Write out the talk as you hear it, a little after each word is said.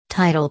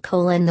Title: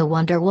 The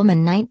Wonder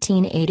Woman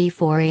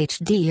 1984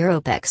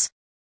 HDEuropix.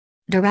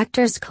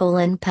 Directors: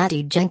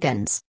 Patty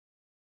Jenkins.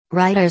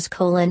 Writers: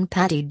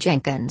 Patty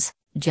Jenkins,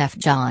 Jeff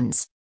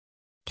Johns.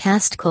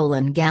 Cast: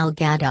 Gal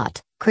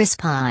Gadot, Chris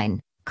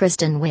Pine,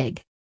 Kristen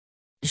Wiig.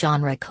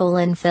 Genre: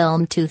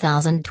 film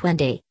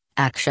 2020,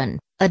 action,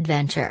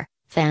 adventure,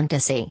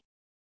 fantasy.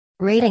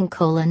 Rating: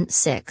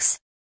 6.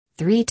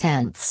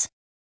 3/10.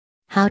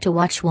 How to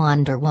watch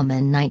Wonder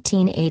Woman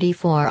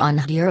 1984 on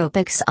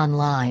HDEuropix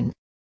online.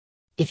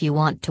 If you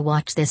want to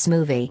watch this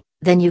movie,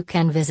 then you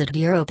can visit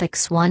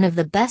HDEuropix, one of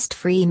the best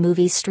free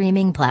movie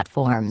streaming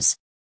platforms.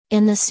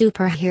 In the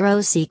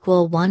superhero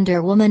sequel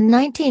Wonder Woman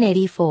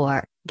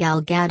 1984,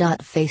 Gal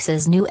Gadot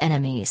faces new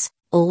enemies,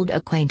 old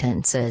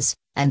acquaintances,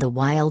 and the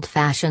wild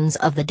fashions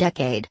of the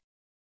decade.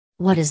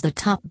 What is the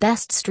top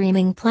best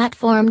streaming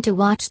platform to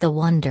watch the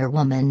Wonder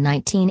Woman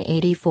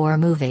 1984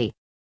 movie?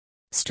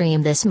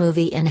 Stream this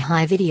movie in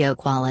high video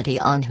quality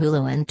on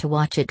Hulu, and to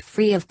watch it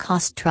free of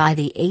cost, try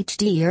the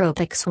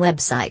HDEuropix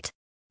website.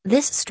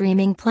 This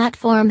streaming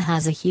platform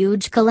has a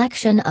huge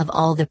collection of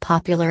all the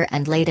popular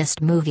and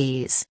latest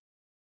movies.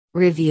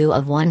 Review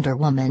of Wonder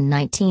Woman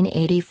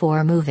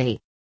 1984 movie.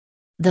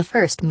 The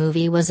first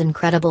movie was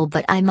incredible,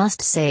 but I must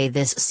say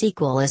this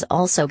sequel is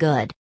also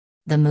good.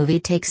 The movie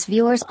takes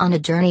viewers on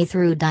a journey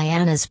through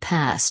Diana's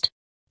past.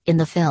 In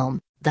the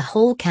film, the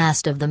whole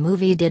cast of the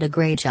movie did a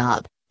great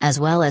job, as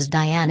well as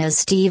Diana's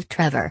Steve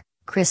Trevor.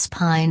 Chris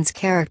Pine's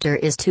character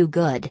is too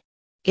good.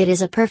 It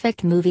is a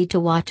perfect movie to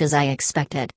watch, as I expected.